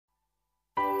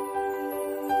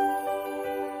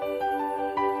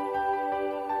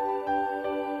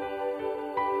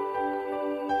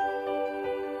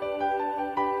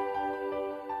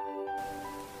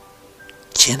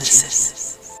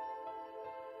Genesis,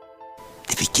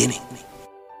 the beginning.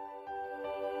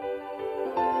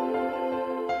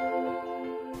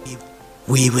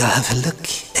 We will have a look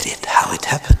at it, how it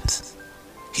happened.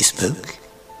 He spoke,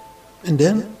 and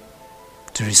then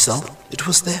the result, it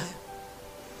was there.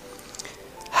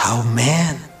 How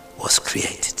man was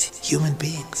created, human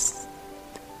beings.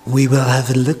 We will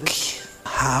have a look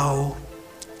how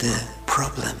the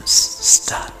problems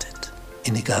started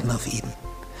in the Garden of Eden.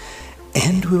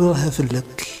 And we will have a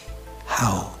look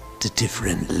how the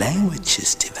different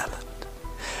languages developed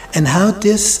and how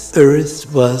this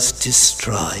earth was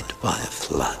destroyed by a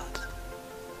flood.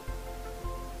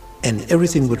 And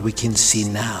everything what we can see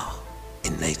now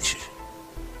in nature,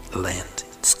 land,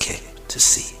 sky, the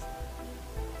sea,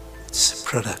 it's a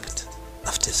product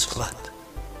of this flood.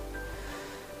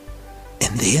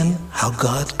 And then how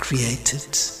God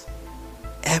created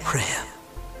Abraham.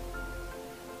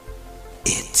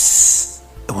 It's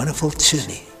a wonderful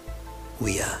journey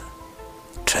we are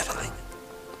traveling.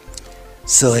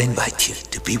 So I invite you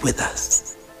to be with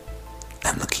us.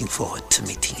 I'm looking forward to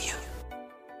meeting you.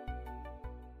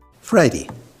 Friday,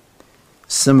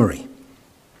 summary.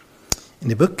 In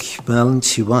the book Ellen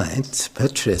G. White,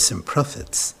 Patriarchs and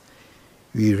Prophets,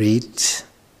 we read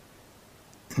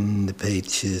in the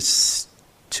pages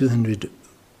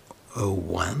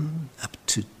 201 up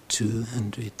to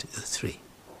 203.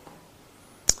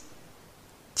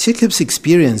 Jacob's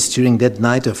experience during that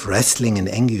night of wrestling and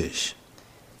anguish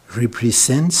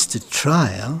represents the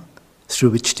trial through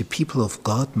which the people of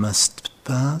God must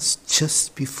pass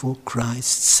just before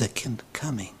Christ's second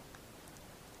coming.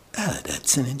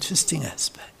 That's an interesting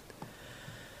aspect.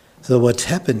 So what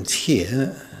happened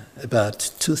here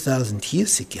about 2,000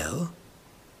 years ago,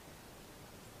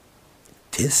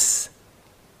 this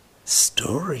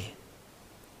story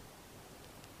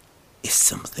is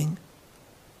something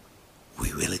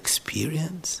we will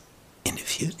experience in the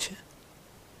future.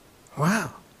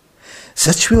 Wow!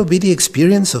 Such will be the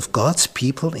experience of God's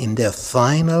people in their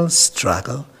final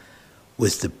struggle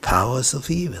with the powers of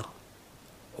evil.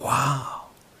 Wow!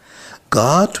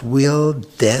 God will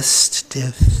test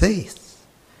their faith,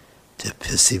 their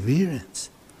perseverance,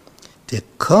 their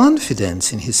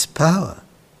confidence in His power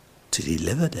to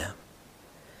deliver them.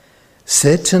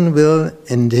 Satan will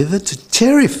endeavor to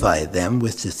terrify them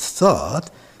with the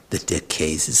thought that their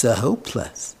cases are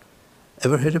hopeless.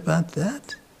 Ever heard about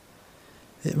that?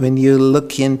 When you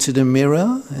look into the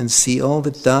mirror and see all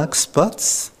the dark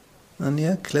spots on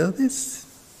your clothes,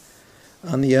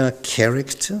 on your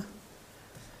character,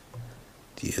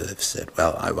 you have said,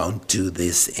 well, I won't do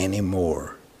this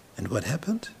anymore. And what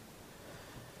happened?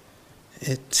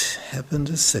 It happened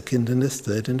a second and a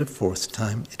third and a fourth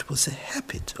time. It was a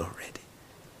habit already.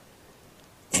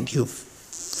 And you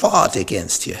fought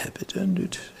against your habit, and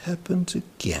it happened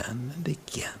again and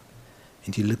again.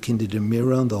 And you look into the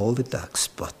mirror and all the dark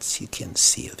spots you can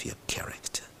see of your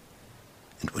character.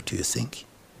 And what do you think?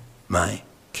 My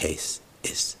case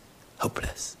is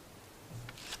hopeless.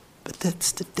 But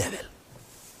that's the devil.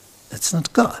 That's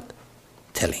not God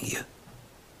telling you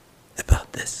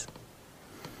about this.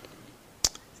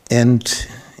 And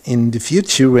in the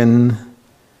future, when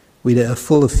we are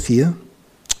full of fear,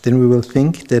 then we will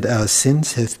think that our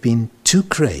sins have been too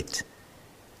great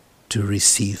to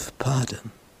receive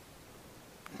pardon.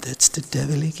 That's the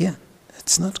devil again.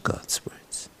 That's not God's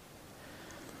words.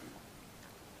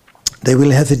 They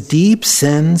will have a deep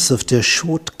sense of their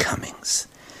shortcomings.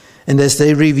 And as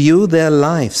they review their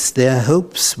lives, their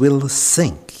hopes will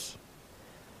sink.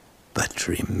 But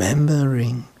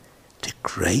remembering the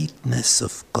greatness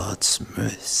of God's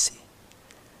mercy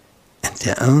and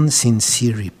their own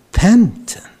sincere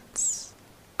repentance,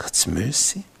 God's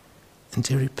mercy and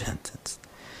their repentance,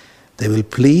 they will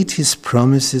plead His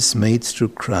promises made through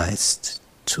Christ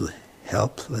to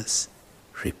helpless,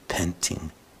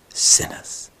 repenting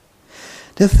sinners.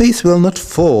 Their faith will not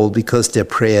fall because their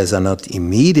prayers are not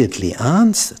immediately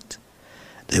answered.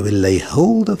 They will lay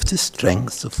hold of the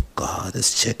strength of God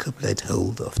as Jacob laid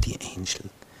hold of the angel.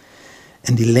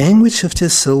 And the language of their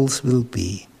souls will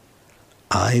be,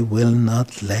 I will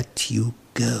not let you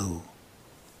go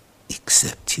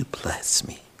except you bless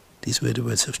me. These were the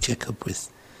words of Jacob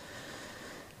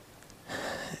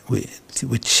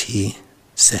which he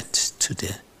said to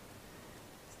the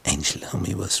angel whom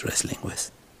he was wrestling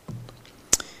with.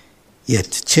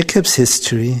 Yet Jacob's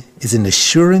history is an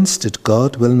assurance that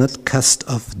God will not cast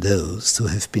off those who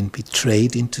have been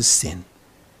betrayed into sin,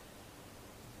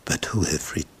 but who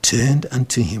have returned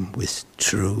unto Him with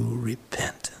true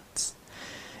repentance.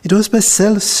 It was by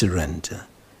self-surrender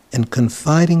and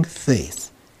confiding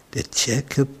faith that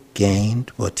Jacob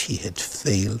gained what he had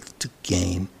failed to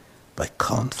gain by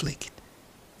conflict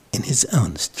in his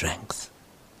own strength.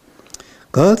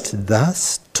 God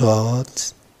thus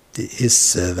taught his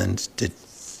servant that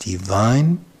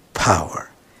divine power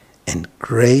and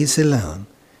grace alone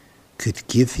could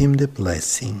give him the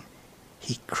blessing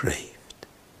he craved.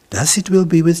 Thus it will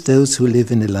be with those who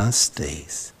live in the last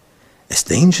days. As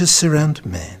dangers surround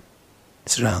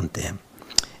them,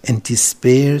 and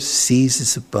despair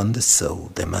seizes upon the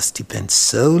soul, they must depend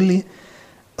solely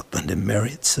upon the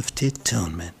merits of the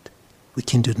atonement. We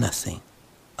can do nothing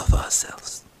of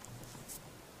ourselves.